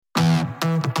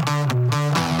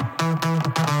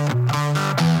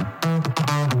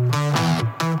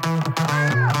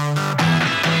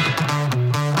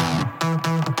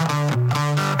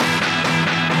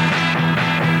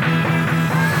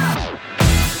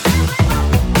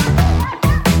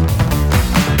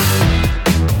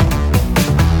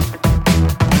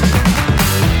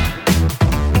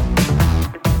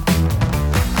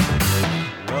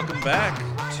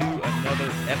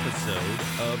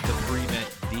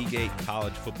Tailgate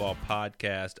College Football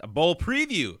Podcast, a bowl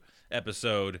preview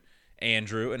episode,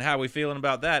 Andrew. And how are we feeling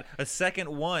about that? A second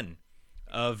one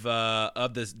of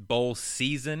this bowl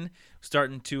season.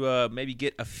 Starting to maybe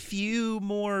get a few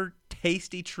more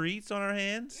tasty treats on our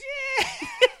hands. Yeah.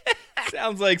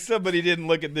 Sounds like somebody didn't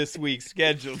look at this week's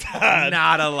schedule, Todd.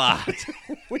 Not a lot.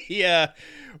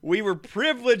 We were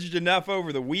privileged enough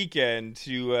over the weekend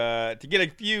to get a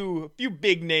few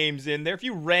big names in there, a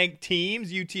few ranked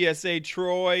teams. UTSA,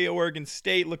 Troy, Oregon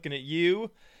State, looking at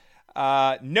you.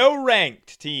 No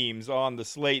ranked teams on the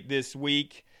slate this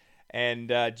week, and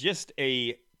just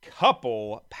a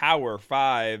couple Power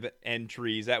 5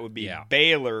 entries. That would be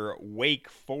Baylor, Wake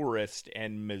Forest,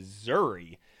 and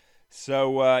Missouri.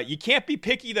 So you can't be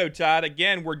picky, though, Todd.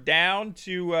 Again, we're down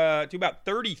to about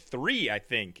 33, I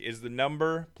think, is the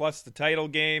number, plus the title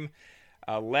game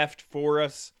left for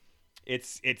us.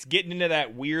 It's getting into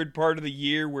that weird part of the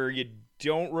year where you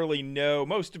don't really know.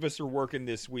 Most of us are working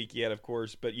this week yet, of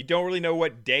course, but you don't really know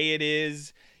what day it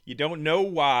is. You don't know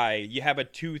why you have a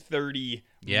 2:30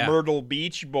 Myrtle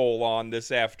Beach Bowl on this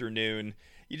afternoon.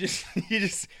 You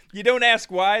don't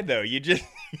ask why, though. You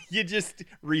just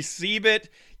receive it.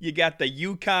 You got the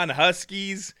UConn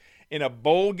Huskies in a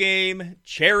bowl game.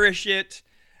 Cherish it.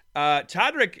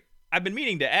 Todrick, I've been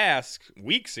meaning to ask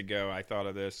weeks ago. I thought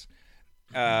of this.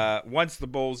 Once the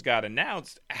bowls got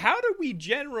announced, how do we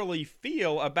generally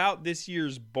feel about this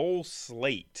year's bowl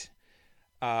slate?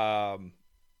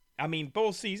 I mean,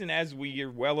 bowl season, as we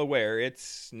are well aware,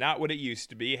 it's not what it used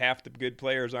to be. Half the good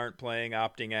players aren't playing,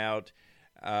 opting out.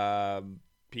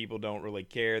 People don't really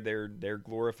care. They're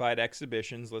glorified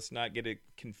exhibitions. Let's not get it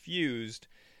confused.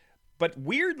 But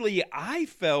weirdly, I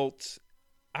felt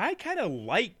I kind of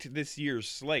liked this year's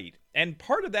slate. And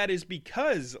part of that is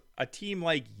because a team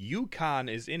like UConn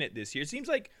is in it this year. It seems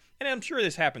like, and I'm sure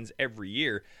this happens every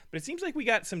year, but it seems like we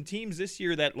got some teams this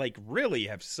year that like really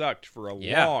have sucked for a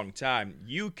long time.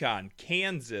 UConn,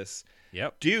 Kansas,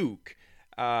 Duke.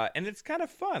 And it's kind of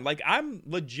fun. Like, I'm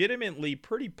legitimately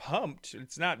pretty pumped.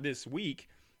 It's not this week,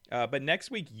 but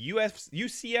next week,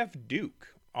 UCF Duke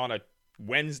on a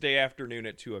Wednesday afternoon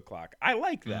at 2 o'clock. I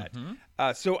like that.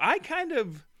 Mm-hmm. So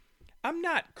I'm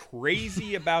not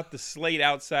crazy about the slate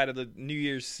outside of the New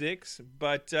Year's Six,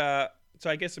 but so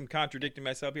I guess I'm contradicting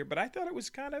myself here, but I thought it was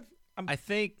kind of,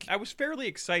 I was fairly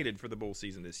excited for the bowl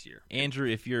season this year. Andrew,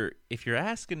 if you're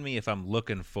asking me if I'm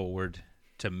looking forward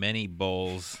to many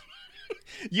bowls,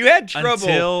 you had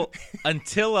trouble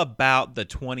until about the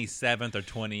 27th or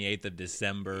 28th of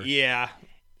December. Yeah.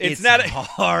 It's not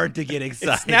hard to get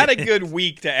excited. It's not a good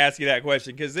week to ask you that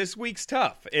question because this week's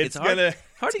tough. It's hard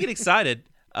to get excited,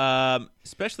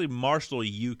 especially Marshall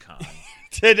UConn.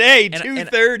 Today,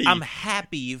 2:30. I'm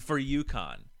happy for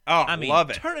UConn. Oh, I mean, love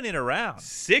it. Turning it around.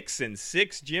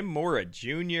 6-6, Jim Mora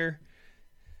Jr.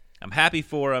 I'm happy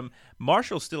for him.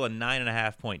 Marshall's still a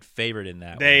 9.5-point favorite in that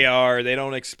one. They are. They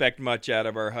don't expect much out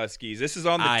of our Huskies. This is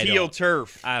on the teal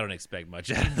turf. I don't expect much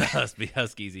out of the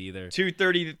Huskies either.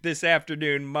 2:30 this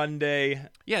afternoon, Monday.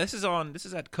 Yeah, this is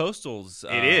at Coastal's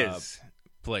it is.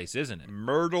 Place, isn't it?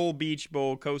 Myrtle Beach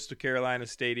Bowl, Coastal Carolina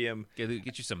Stadium.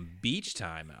 Get you some beach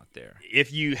time out there.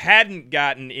 If you hadn't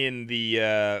gotten in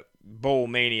the bowl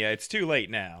mania, it's too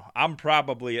late now. I'm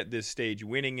probably at this stage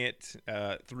winning it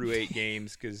through 8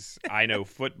 games because I know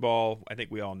football. I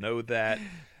think we all know that.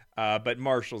 But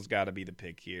Marshall's got to be the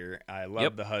pick here. I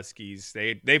love the Huskies.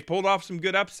 They've pulled off some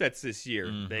good upsets this year.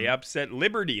 Mm-hmm. They upset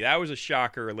Liberty. That was a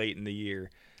shocker late in the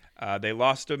year. They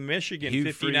lost to Michigan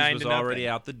 59-0. Hugh was already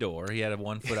out the door. He had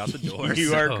 1 foot out the door.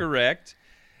 You are correct.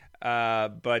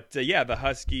 But the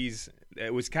Huskies,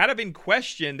 it was kind of in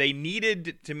question. They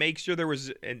needed to make sure there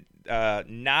was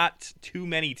not too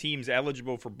many teams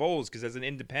eligible for bowls because as an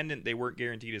independent, they weren't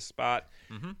guaranteed a spot.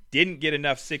 Mm-hmm. Didn't get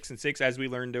enough 6-6, as we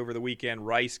learned over the weekend.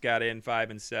 Rice got in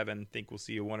 5-7. Think we'll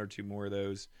see 1 or 2 more of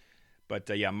those. But,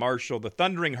 Marshall, the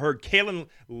Thundering Herd, Kalen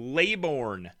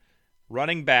Laybourne,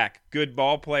 running back, good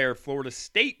ball player, Florida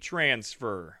State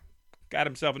transfer. Got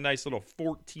himself a nice little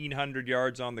 1,400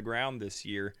 yards on the ground this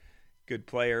year. Good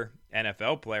player,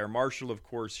 NFL player. Marshall, of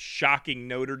course, shocking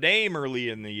Notre Dame early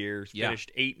in the year.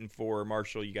 Finished 8-4.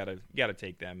 Marshall, you gotta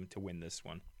take them to win this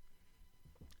one.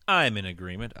 I'm in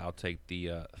agreement. I'll take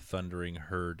the Thundering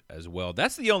Herd as well.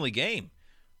 That's the only game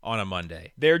on a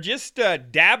Monday. They're just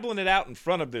dabbling it out in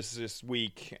front of this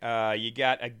week. You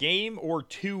got a game or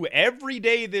 2 every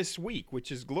day this week,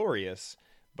 which is glorious.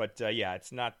 But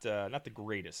it's not the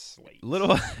greatest slate.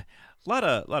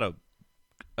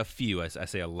 A few. I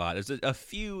say a lot. There's a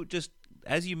few, just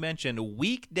as you mentioned,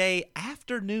 weekday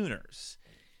afternooners.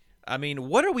 I mean,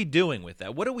 what are we doing with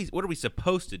that? What are we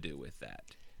supposed to do with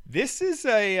that? This is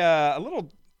a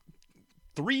little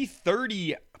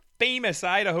 3:30 famous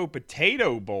Idaho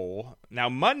Potato Bowl. Now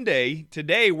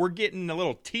today we're getting a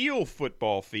little teal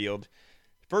football field.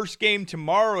 First game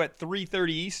tomorrow at 3:30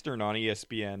 Eastern on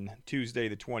ESPN, Tuesday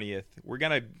the 20th. We're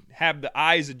going to have the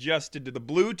eyes adjusted to the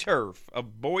blue turf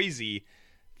of Boise,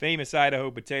 famous Idaho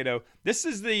Potato. This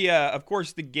is of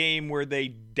course, the game where they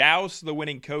douse the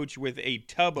winning coach with a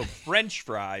tub of French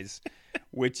fries,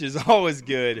 which is always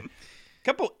good.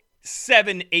 Couple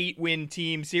 7-8 win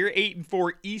teams here.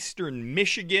 8-4 Eastern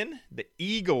Michigan. The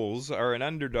Eagles are an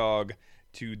underdog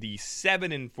to the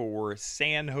 7-4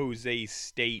 San Jose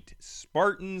State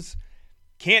Spartans.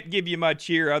 Can't give you much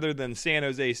here other than San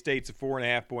Jose State's a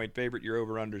 4.5-point favorite. Your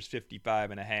over-under is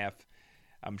 55.5.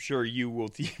 I'm sure you will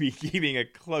be keeping a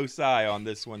close eye on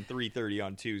this one, 3:30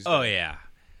 on Tuesday. Oh, yeah.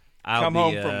 Come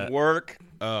home from work.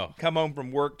 Oh. Come home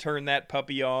from work, turn that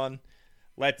puppy on.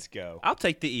 Let's go. I'll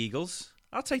take the Eagles.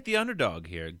 I'll take the underdog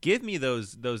here. Give me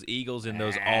those Eagles and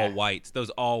those all whites,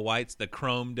 the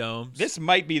chrome domes. This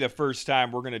might be the first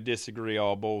time we're going to disagree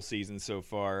all bowl season so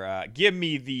far. Give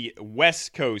me the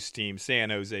West Coast team, San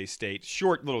Jose State.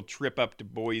 Short little trip up to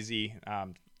Boise.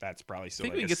 That's probably still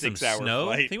like a 6-hour snow?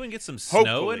 flight. Think we can get some snow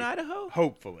Hopefully. in Idaho?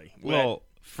 Hopefully. Well,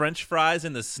 French fries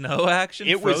in the snow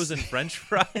action? Frozen French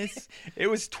fries? It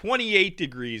was 28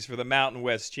 degrees for the Mountain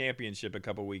West Championship a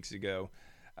couple weeks ago.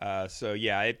 So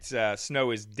yeah,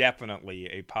 snow is definitely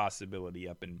a possibility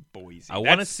up in Boise. I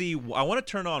want to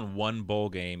turn on one bowl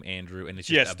game, Andrew, and it's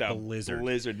just a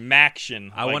blizzard.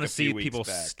 Maction. I want to see people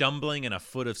stumbling in a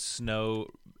foot of snow,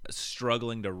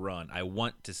 struggling to run. I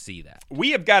want to see that. We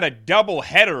have got a double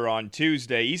header on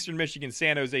Tuesday. Eastern Michigan,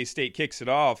 San Jose State kicks it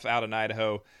off out in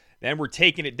Idaho. Then we're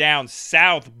taking it down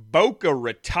south, Boca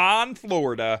Raton,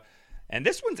 Florida. And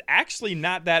this one's actually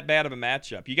not that bad of a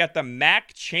matchup. You got the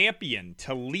MAC champion,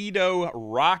 Toledo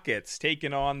Rockets,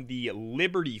 taking on the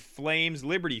Liberty Flames.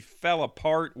 Liberty fell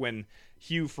apart when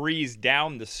Hugh Freeze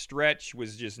down the stretch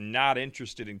was just not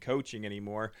interested in coaching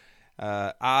anymore.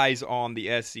 Eyes on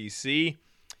the SEC.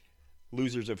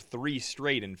 Losers of 3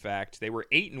 straight, in fact. They were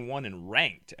 8-1 and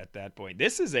ranked at that point.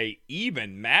 This is a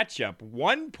even matchup.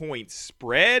 1-point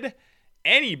spread.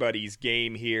 Anybody's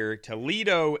game here.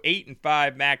 Toledo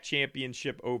 8-5 MAC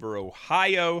championship over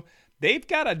Ohio. They've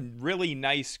got a really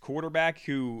nice quarterback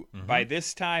who by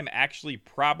this time actually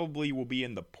probably will be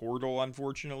in the portal,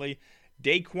 unfortunately.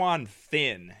 Daquan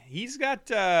Finn. He's got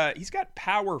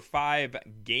Power 5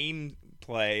 game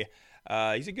play.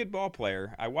 He's a good ball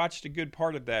player. I watched a good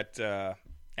part of that.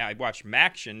 I watched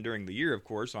Maction during the year, of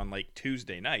course, on like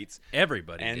Tuesday nights.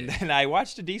 Everybody and did. then I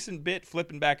watched a decent bit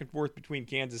flipping back and forth between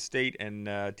Kansas State and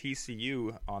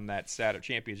TCU on that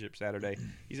championship Saturday.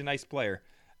 He's a nice player.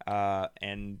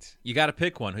 And you got to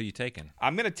pick one. Who you taking?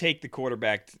 I'm going to take the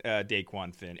quarterback,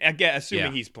 Daquan Finn. Again,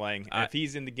 assuming he's playing. If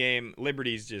he's in the game,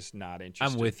 Liberty's just not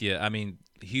interested. I'm with you. I mean,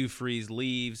 Hugh Freeze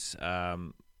leaves.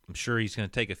 I'm sure he's going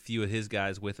to take a few of his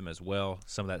guys with him as well,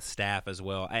 some of that staff as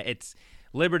well.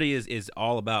 Liberty is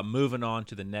all about moving on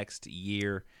to the next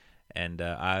year, and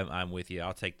I'm with you.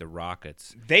 I'll take the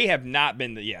Rockets. They have not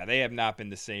been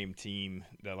the same team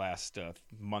the last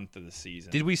month of the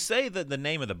season. Did we say the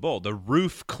name of the bowl? The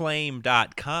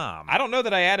roofclaim.com. I don't know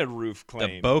that I added Roof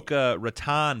Claim. The Boca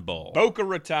Raton Bowl. Boca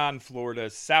Raton, Florida,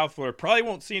 South Florida. Probably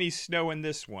won't see any snow in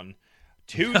this one.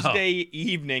 Tuesday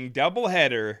evening,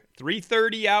 doubleheader,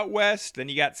 3:30 out west, then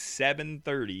you got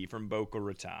 7:30 from Boca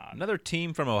Raton. Another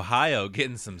team from Ohio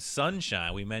getting some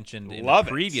sunshine. We mentioned in the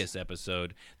previous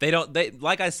episode. They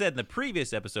like I said in the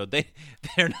previous episode,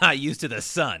 they're not used to the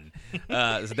sun.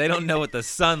 So they don't know what the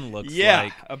sun looks like. Yeah,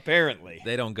 apparently.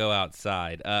 They don't go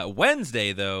outside.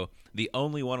 Wednesday, though, the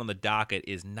only one on the docket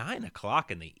is 9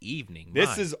 o'clock in the evening.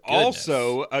 This is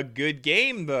also a good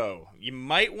game, though. You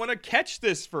might want to catch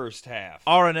this first half.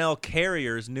 R+L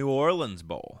Carriers New Orleans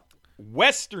Bowl.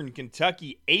 Western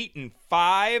Kentucky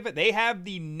 8-5. They have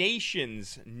the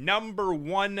nation's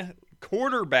 #1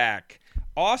 quarterback,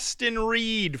 Austin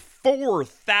Reed,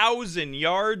 4,000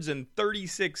 yards and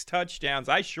 36 touchdowns.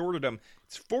 I shorted him.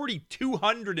 It's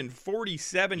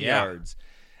 4,247 yards.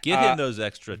 Give him those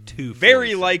extra 2.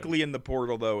 Very likely in the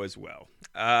portal, though, as well.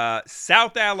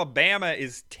 South Alabama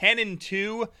is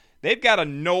 10-2. They've got a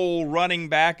Knoll running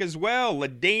back as well.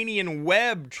 LaDainian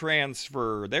Webb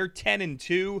transfer. They're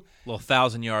 10-2. Little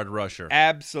 1,000-yard rusher.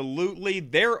 Absolutely.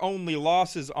 Their only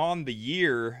losses on the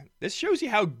year. This shows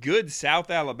you how good South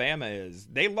Alabama is.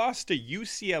 They lost to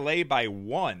UCLA by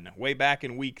 1 way back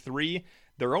in week 3.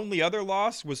 Their only other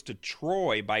loss was to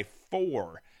Troy by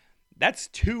 4. That's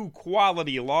 2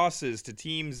 quality losses to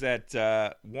teams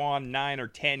that won 9 or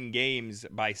 10 games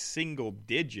by single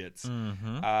digits.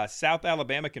 South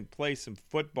Alabama can play some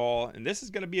football, and this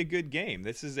is going to be a good game.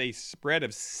 This is a spread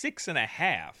of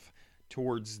 6.5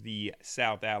 towards the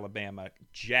South Alabama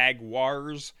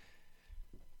Jaguars.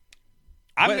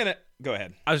 Go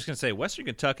ahead. I was going to say, Western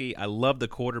Kentucky, I love the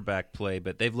quarterback play,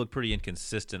 but they've looked pretty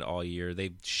inconsistent all year.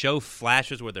 They show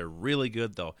flashes where they're really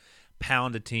good. They'll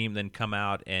pound a team, then come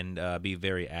out and be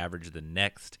very average the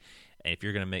next. And if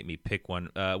you're going to make me pick one,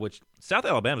 which South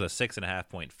Alabama's a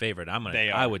 6.5-point favorite,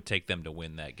 I would take them to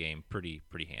win that game pretty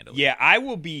handily. Yeah, I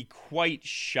will be quite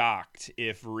shocked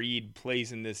if Reed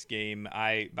plays in this game.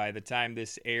 By the time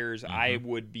this airs, I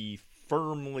would be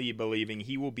firmly believing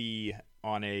he will be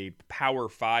on a Power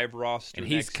 5 roster. And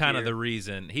he's kind of the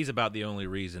reason. He's about the only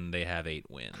reason they have 8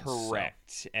 wins. Correct.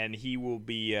 So. And he will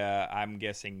be, I'm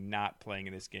guessing, not playing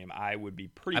in this game. I would be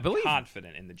pretty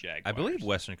confident in the Jaguars. I believe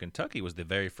Western Kentucky was the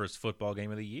very first football game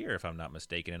of the year, if I'm not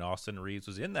mistaken, and Austin Reeves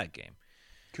was in that game.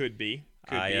 Could be.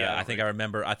 I think I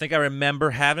remember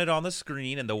having it on the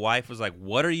screen, and the wife was like,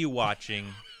 "What are you watching?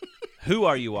 Who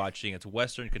are you watching?" It's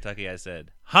Western Kentucky. I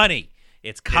said, "Honey,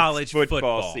 it's college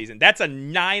football season." That's a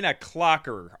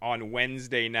 9:00 on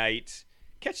Wednesday night.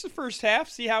 Catch the first half,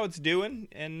 see how it's doing,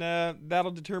 and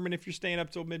that'll determine if you're staying up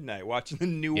till midnight watching the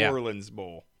New Orleans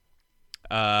Bowl.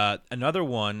 Another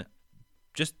one,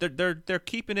 just they're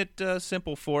keeping it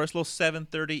simple for us. Little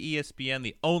 7:30 ESPN,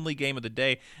 the only game of the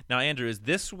day. Now, Andrew, is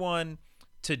this one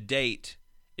to date?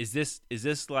 Is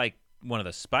this like one of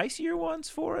the spicier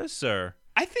ones for us, or?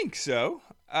 I think so.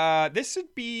 This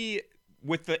would be.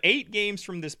 With the 8 games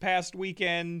from this past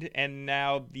weekend and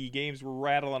now the games we're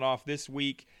rattling off this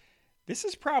week, this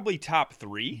is probably top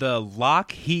 3. The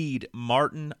Lockheed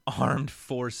Martin Armed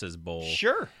Forces Bowl.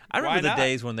 Sure. I remember the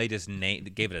days when they just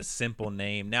gave it a simple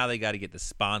name. Now they got to get the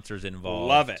sponsors involved.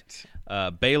 Love it.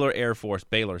 Baylor Air Force.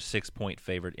 Baylor 6-point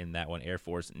favorite in that one. Air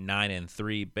Force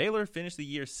 9-3. Baylor finished the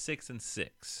year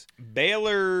 6-6.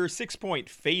 Baylor 6-point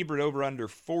favorite over under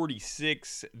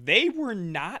 46. They were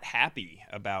not happy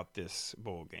about this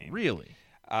bowl game. Really?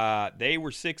 They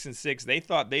were 6-6. They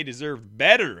thought they deserved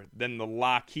better than the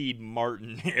Lockheed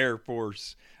Martin Air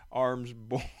Force Arms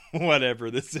Bowl, whatever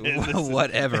this is.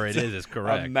 Whatever it is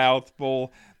correct. A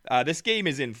mouthful. This game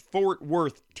is in Fort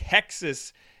Worth,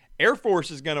 Texas. Air Force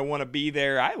is going to want to be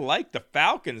there. I like the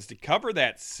Falcons to cover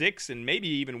that 6 and maybe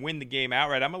even win the game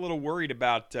outright. I'm a little worried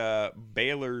about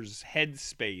Baylor's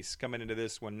headspace coming into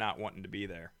this one, not wanting to be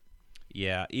there.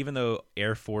 Yeah, even though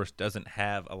Air Force doesn't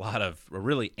have a lot of, or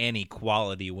really any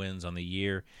quality wins on the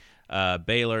year,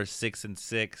 Baylor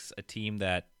 6-6, a team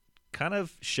that kind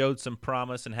of showed some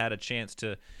promise and had a chance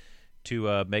to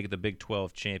make the Big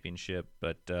 12 championship,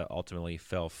 but ultimately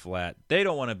fell flat. They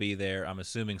don't want to be there. I'm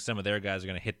assuming some of their guys are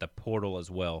going to hit the portal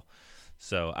as well.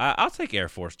 So I'll take Air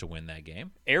Force to win that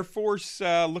game. Air Force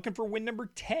looking for win number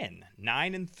 10,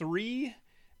 9-3.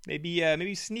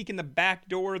 Maybe sneak in the back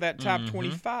door of that top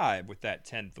 25 with that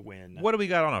 10th win. What do we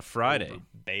got on a Friday?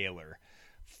 Baylor.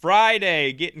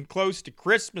 Friday, getting close to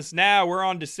Christmas now. We're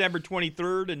on December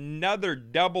 23rd. Another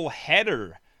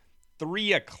doubleheader.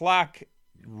 3 o'clock,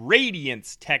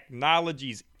 Radiance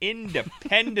Technologies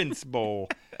Independence Bowl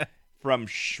from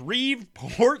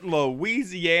Shreveport,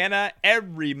 Louisiana.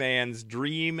 Every man's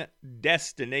dream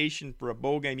destination for a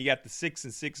bowl game. You got the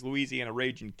 6-6 Louisiana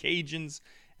Raging Cajuns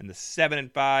and the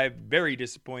 7-5, very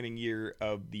disappointing year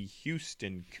of the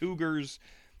Houston Cougars.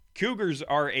 Cougars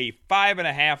are a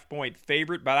 5.5-point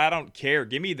favorite, but I don't care.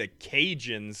 Give me the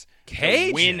Cajuns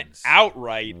to win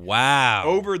outright. Wow.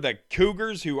 Over the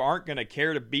Cougars, who aren't going to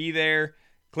care to be there.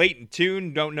 Clayton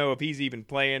Tune, don't know if he's even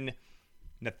playing.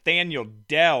 Nathaniel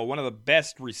Dell, one of the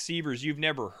best receivers you've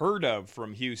never heard of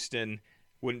from Houston.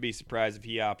 Wouldn't be surprised if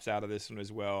he opts out of this one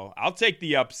as well. I'll take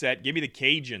the upset. Give me the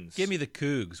Cajuns. Give me the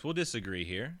Cougs. We'll disagree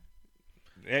here.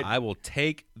 I will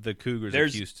take the Cougars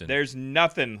of Houston. There's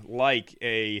nothing like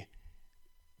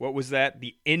what was that?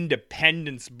 The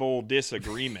Independence Bowl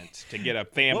disagreement to get a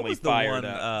family fired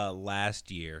up. What was the one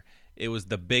last year? It was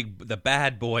the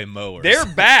bad boy mowers. They're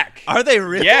back. Are they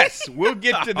really? Yes. We'll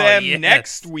get to them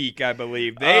next week, I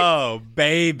believe.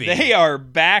 Baby. They are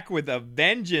back with a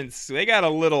vengeance. They got a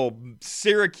little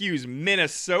Syracuse,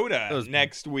 Minnesota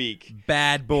next week.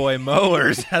 Bad boy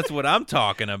mowers. That's what I'm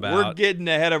talking about. We're getting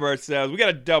ahead of ourselves. We got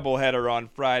a doubleheader on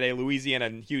Friday, Louisiana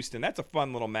and Houston. That's a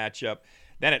fun little matchup.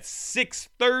 Then at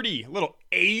 6:30, a little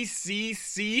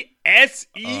ACC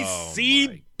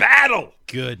SEC battle.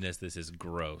 Goodness, this is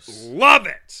gross. Love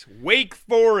it. Wake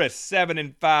Forest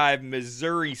 7-5,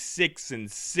 Missouri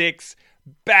 6-6,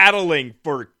 battling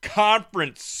for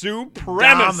conference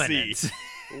supremacy.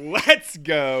 Let's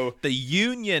go. The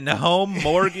Union Home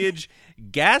Mortgage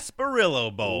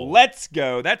Gasparillo Bowl. Let's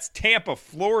go. That's Tampa,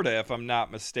 Florida, if I'm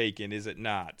not mistaken, is it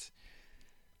not?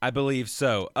 I believe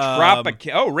so.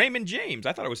 Raymond James.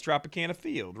 I thought it was Tropicana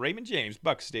Field. Raymond James,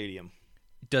 Buck Stadium.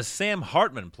 Does Sam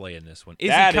Hartman play in this one? Is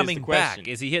That he coming is the question. back?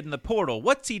 Is he hitting the portal?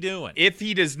 What's he doing? If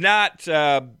he does not,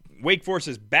 Wake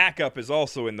Forest's backup is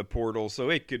also in the portal, so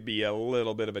it could be a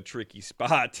little bit of a tricky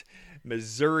spot.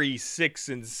 Missouri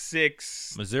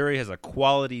 6-6. Missouri has a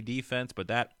quality defense, but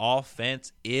that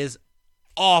offense is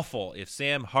awful. If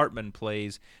Sam Hartman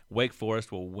plays, Wake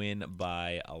Forest will win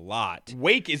by a lot.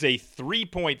 Wake is a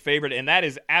 3-point favorite, and that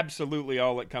is absolutely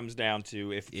all it comes down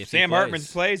to. If Sam Hartman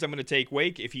plays, I'm going to take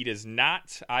Wake. If he does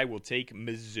not, I will take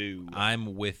Mizzou.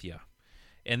 I'm with you.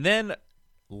 And then,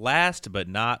 last but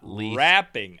not least,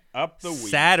 wrapping up the week,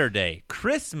 Saturday,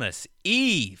 Christmas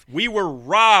Eve. We were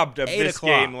robbed of 8 this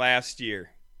o'clock. game last year.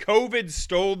 COVID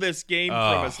stole this game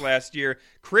from us last year.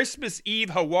 Christmas Eve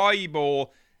Hawaii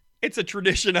Bowl. It's a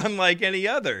tradition unlike any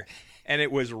other. And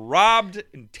it was robbed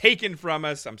and taken from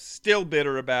us. I'm still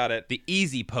bitter about it. The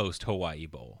Easy Post Hawaii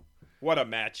Bowl. What a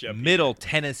matchup. Middle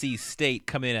Tennessee State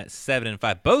come in at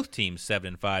 7-5. Both teams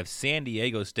 7-5. San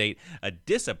Diego State, a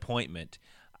disappointment.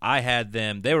 I had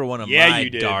them. They were one of my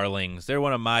darlings. They're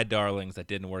one of my darlings that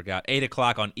didn't work out. 8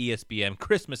 o'clock on ESPN,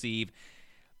 Christmas Eve.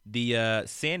 The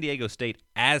San Diego State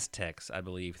Aztecs, I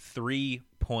believe,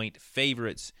 3-point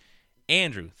favorites.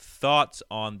 Andrew, thoughts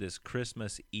on this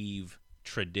Christmas Eve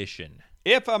tradition?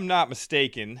 If I'm not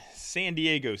mistaken, San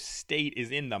Diego State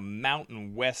is in the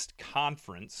Mountain West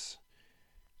Conference.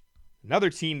 Another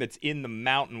team that's in the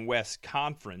Mountain West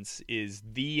Conference is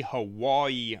the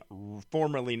Hawaii,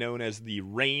 formerly known as the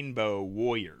Rainbow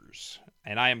Warriors.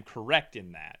 And I am correct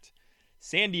in that.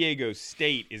 San Diego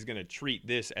State is going to treat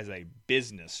this as a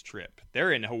business trip.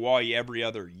 They're in Hawaii every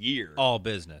other year. All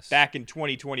business. Back in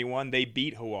 2021, they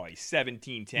beat Hawaii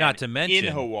 17-10. Not to mention,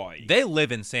 in Hawaii. They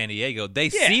live in San Diego. They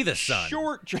see the sun.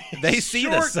 Short trip. They see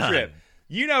the sun. Trip.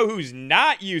 You know who's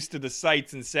not used to the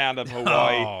sights and sound of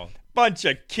Hawaii? Bunch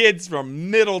of kids from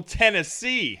Middle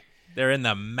Tennessee. They're in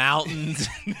the mountains.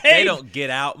 They don't get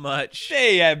out much.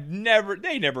 They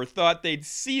never thought they'd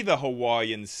see the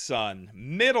Hawaiian sun.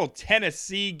 Middle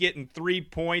Tennessee getting 3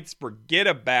 points. Forget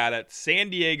about it. San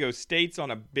Diego State's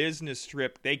on a business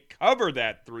trip. They cover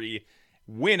that 3,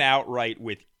 win outright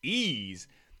with ease.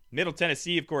 Middle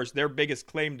Tennessee, of course, their biggest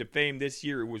claim to fame this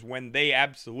year was when they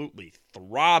absolutely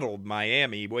throttled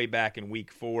Miami way back in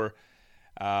week 4.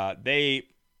 They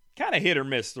kind of hit or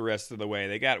miss the rest of the way.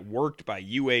 They got worked by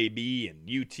UAB and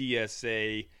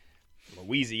UTSA.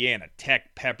 Louisiana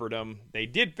Tech peppered them. They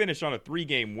did finish on a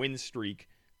 3-game win streak,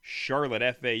 Charlotte,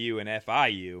 FAU, and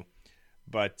FIU.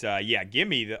 But, give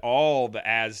me all the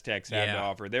Aztecs have to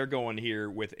offer. They're going here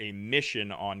with a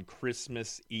mission on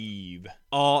Christmas Eve.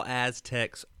 All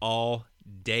Aztecs all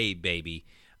day, baby.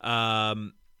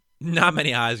 Not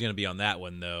many eyes going to be on that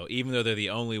one, though. Even though they're the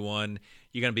only one,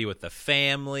 you're going to be with the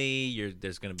family.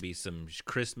 There's going to be some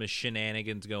Christmas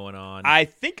shenanigans going on. I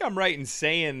think I'm right in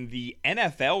saying the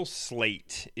NFL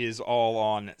slate is all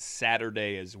on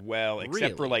Saturday as well,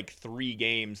 except for like 3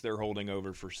 games they're holding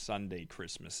over for Sunday,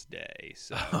 Christmas Day.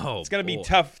 So it's going to be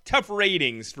tough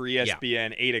ratings for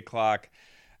ESPN. 8 o'clock,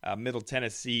 Middle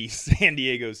Tennessee, San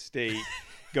Diego State.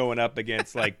 Going up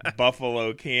against like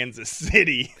Buffalo, Kansas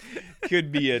City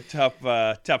could be a tough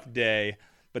day.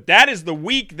 But that is the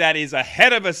week that is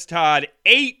ahead of us, Todd.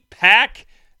 8-pack.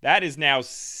 That is now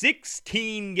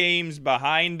 16 games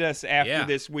behind us after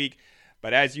this week.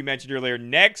 But as you mentioned earlier,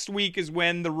 next week is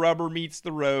when the rubber meets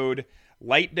the road.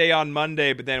 Light day on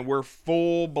Monday, but then we're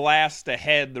full blast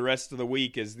ahead the rest of the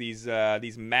week as these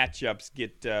matchups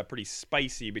get pretty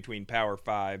spicy between Power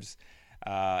Fives.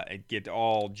 And get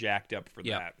all jacked up for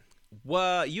that.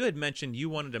 Well, you had mentioned you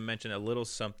wanted to mention a little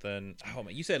something. Oh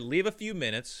man, you said leave a few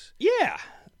minutes. Yeah.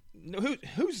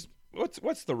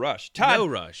 What's the rush? Todd, no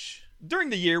rush. During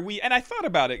the year, I thought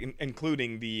about it,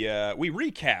 including we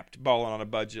recapped Ballin' on a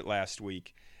Budget last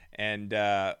week, and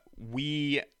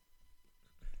we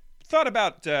thought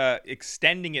about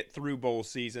extending it through bowl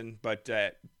season, but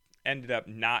ended up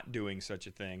not doing such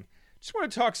a thing. Just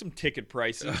want to talk some ticket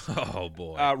prices. Oh,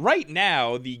 boy. Right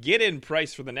now, the get-in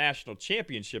price for the national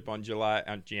championship on January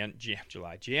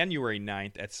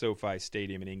 9th at SoFi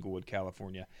Stadium in Inglewood,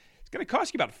 California, it's going to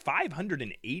cost you about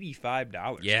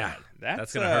 $585. Yeah,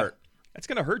 that's going to hurt. That's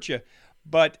going to hurt you.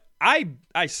 But I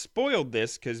spoiled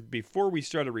this because before we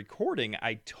started recording,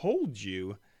 I told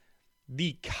you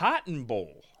the Cotton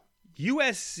Bowl,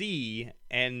 USC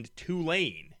and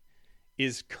Tulane,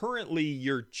 is currently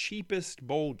your cheapest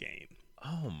bowl game.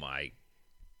 Oh, my.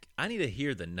 I need to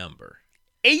hear the number.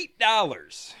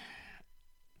 $8.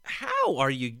 How are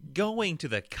you going to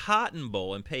the Cotton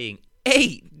Bowl and paying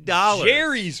 $8?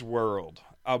 Jerry's World,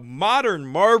 a modern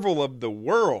marvel of the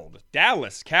world.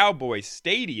 Dallas Cowboys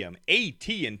Stadium,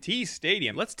 AT&T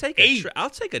Stadium. Let's take I'll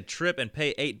take a trip and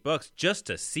pay $8 just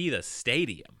to see the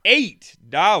stadium.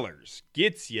 $8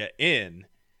 gets you in.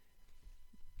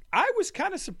 I was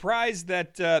kind of surprised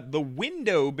that the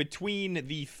window between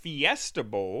the Fiesta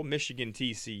Bowl, Michigan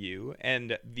TCU,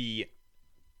 and the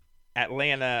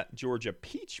Atlanta Georgia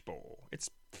Peach Bowl, it's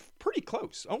pretty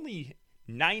close. Only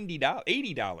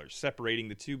 $80 separating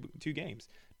the two games.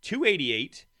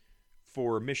 $288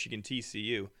 for Michigan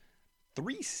TCU.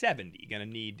 $370 gonna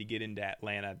need to get into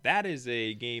Atlanta. That is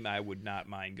a game I would not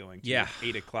mind going to. Yeah.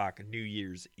 8:00 New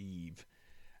Year's Eve.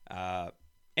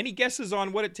 Any guesses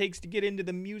on what it takes to get into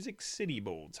the Music City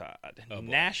Bowl, Todd? Oh,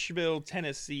 Nashville,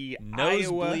 Tennessee, Nosebleeds.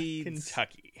 Iowa,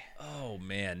 Kentucky. Oh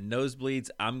man, nosebleeds.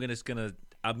 I'm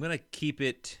gonna keep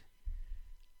it.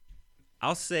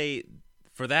 I'll say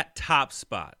for that top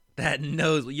spot, that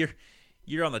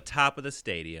you're on the top of the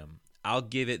stadium. I'll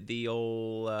give it the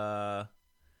old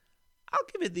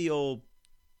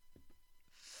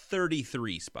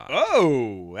 33 spot.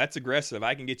 Oh, that's aggressive.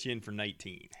 I can get you in for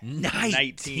 19.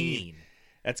 19.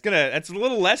 That's a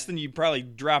little less than you probably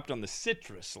dropped on the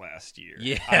Citrus last year.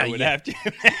 Yeah, I would have to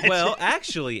imagine. Well,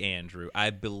 actually, Andrew, I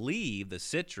believe the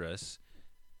Citrus,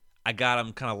 I got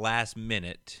them kind of last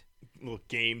minute. A little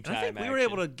game time. I think we were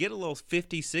able to get a little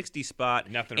 50-60 spot.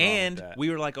 Nothing wrong and with that.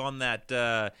 we were like on that,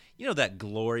 that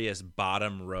glorious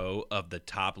bottom row of the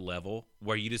top level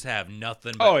where you just have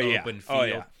nothing but open field. Oh,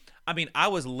 yeah. I mean,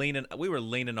 we were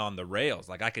leaning on the rails.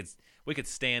 Like we could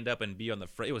stand up and be on the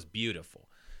front. It was beautiful.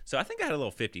 So I think I had a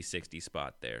little 50-60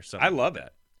 spot there. I love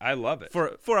it. I love it.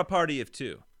 For a party of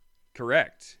two.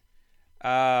 Correct.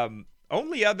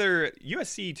 Only other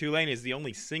USC Tulane is the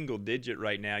only single digit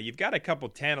right now. You've got a couple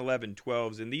 10, 11,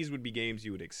 12s, and these would be games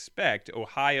you would expect.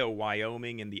 Ohio,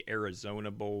 Wyoming, and the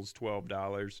Arizona Bowls,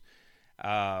 $12.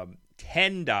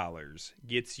 $10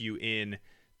 gets you in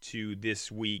to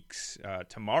this week's,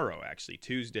 tomorrow actually,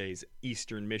 Tuesday's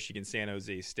Eastern Michigan San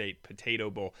Jose State Potato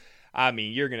Bowl. I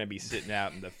mean, you're going to be sitting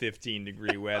out in the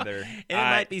 15-degree weather. And it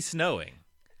might be snowing.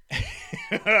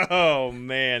 Oh,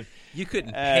 man. You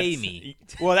couldn't pay me.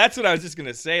 Well, that's what I was just going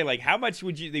to say. Like, how much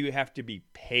would you have to be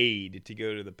paid to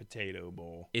go to the Potato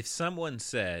Bowl? If someone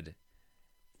said,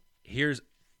 here's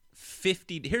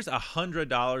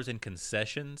 $100 in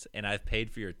concessions, and I've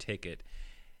paid for your ticket,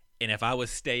 and if I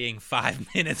was staying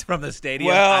 5 minutes from the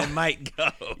stadium, I might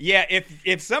go. Yeah,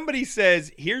 if somebody says,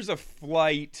 here's a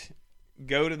flight,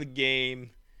 go to the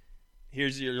game,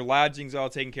 here's your lodging's all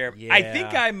taken care of. Yeah. I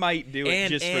think I might do it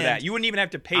just for that. You wouldn't even have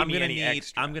to pay me any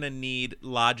extra. I'm going to need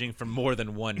lodging for more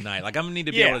than one night. Like, I'm going to need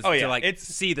to be able to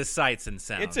see the sights and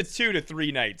sounds. It's a 2 to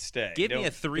 3 night stay. Give me a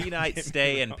 3-night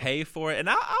stay and pay for it, and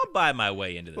I'll buy my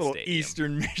way into the stadium.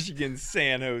 Eastern Michigan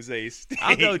San Jose State.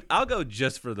 I'll go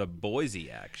just for the Boise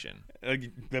action.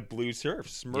 The blue turf,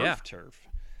 Smurf turf.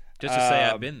 Just to say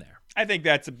I've been there. I think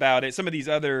that's about it. Some of these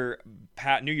other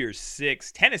New Year's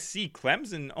 6, Tennessee,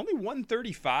 Clemson, only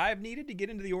 135 needed to get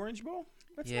into the Orange Bowl.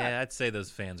 I'd say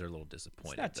those fans are a little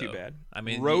disappointed. It's not too bad. I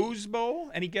mean, Rose Bowl.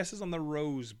 Any guesses on the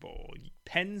Rose Bowl?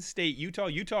 Penn State, Utah.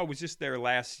 Utah was just there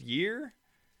last year.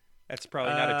 That's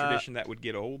probably not a tradition that would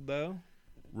get old, though.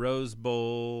 Rose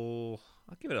Bowl.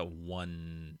 I'll give it a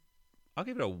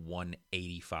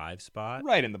 185 spot.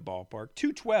 Right in the ballpark.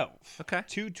 212. Okay.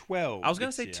 212. I was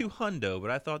gonna say 200, but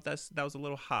I thought that was a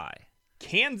little high.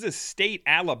 Kansas State,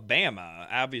 Alabama.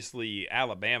 Obviously,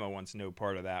 Alabama wants no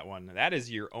part of that one. That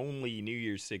is your only New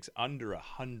Year's 6 under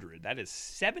 100. That is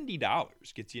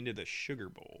 $70. Gets you into the Sugar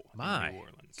Bowl in New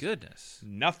Orleans. Goodness.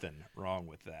 Nothing wrong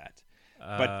with that.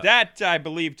 But that, I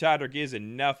believe, Todd, is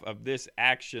enough of this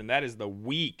action. That is the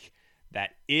week.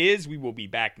 That is, we will be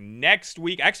back next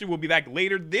week. Actually, we'll be back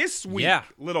later this week. Yeah.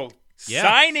 Little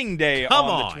signing day on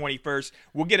the 21st.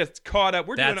 We'll get us caught up.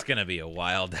 That's going to be a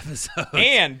wild episode.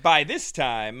 And by this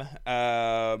time,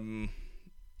 a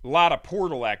lot of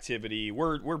portal activity.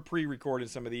 We're pre-recording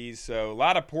some of these, so a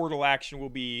lot of portal action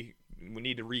we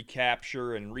need to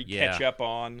recapture and catch up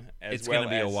on. It's going to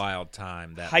be a wild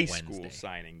time. That high Wednesday. School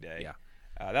signing day. Yeah.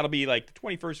 That'll be like the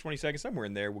 21st, 22nd, somewhere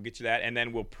in there. We'll get you that. And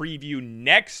then we'll preview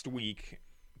next week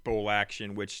bowl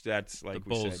action, which that's like the we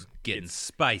bowl's said. Getting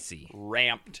spicy.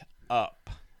 Ramped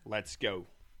up. Let's go.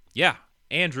 Yeah.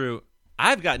 Andrew,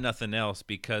 I've got nothing else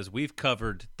because we've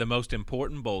covered the most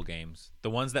important bowl games, the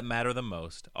ones that matter the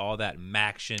most, all that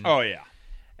MACtion. Oh, yeah.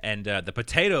 And the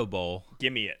Potato Bowl.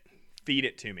 Give me it. Feed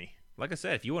it to me. Like I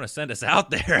said, if you want to send us out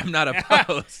there, I'm not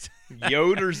opposed.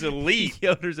 Yoder's Elite.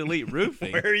 Yoder's Elite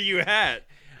Roofing. Where are you at?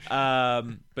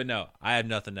 But no, I have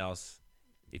nothing else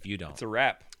if you don't. It's a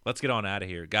wrap. Let's get on out of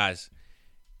here. Guys,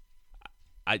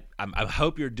 I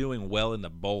hope you're doing well in the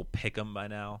bowl pick'em by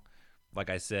now. Like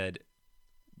I said,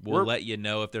 we'll let you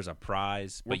know if there's a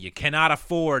prize, but you cannot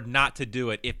afford not to do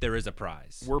it if there is a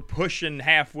prize. We're pushing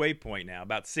halfway point now,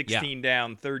 about 16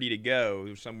 down, 30 to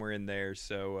go, somewhere in there.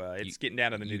 So it's getting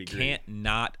down to the nitty-gritty. You can't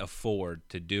not afford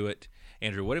to do it.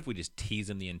 Andrew, what if we just tease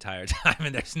them the entire time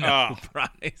and there's no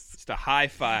prize? Just a high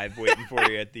five waiting for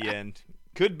you at the end.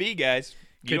 Could be, guys.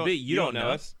 Could be. You don't know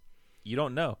us. You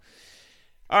don't know.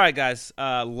 All right, guys.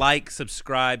 Like,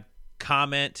 subscribe,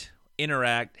 comment,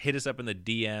 interact. Hit us up in the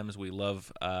DMs. We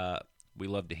love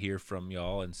to hear from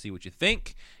y'all and see what you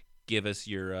think. Give us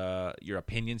your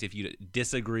opinions if you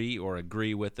disagree or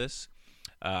agree with us.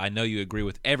 I know you agree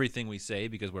with everything we say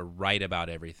because we're right about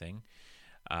everything.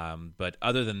 But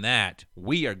other than that,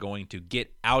 we are going to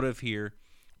get out of here.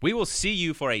 We will see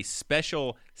you for a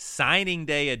special signing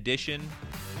day edition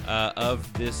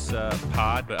of this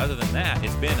pod. But other than that,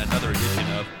 it's been another edition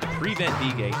of the Prevent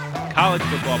D-Gate College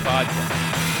Football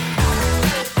Podcast.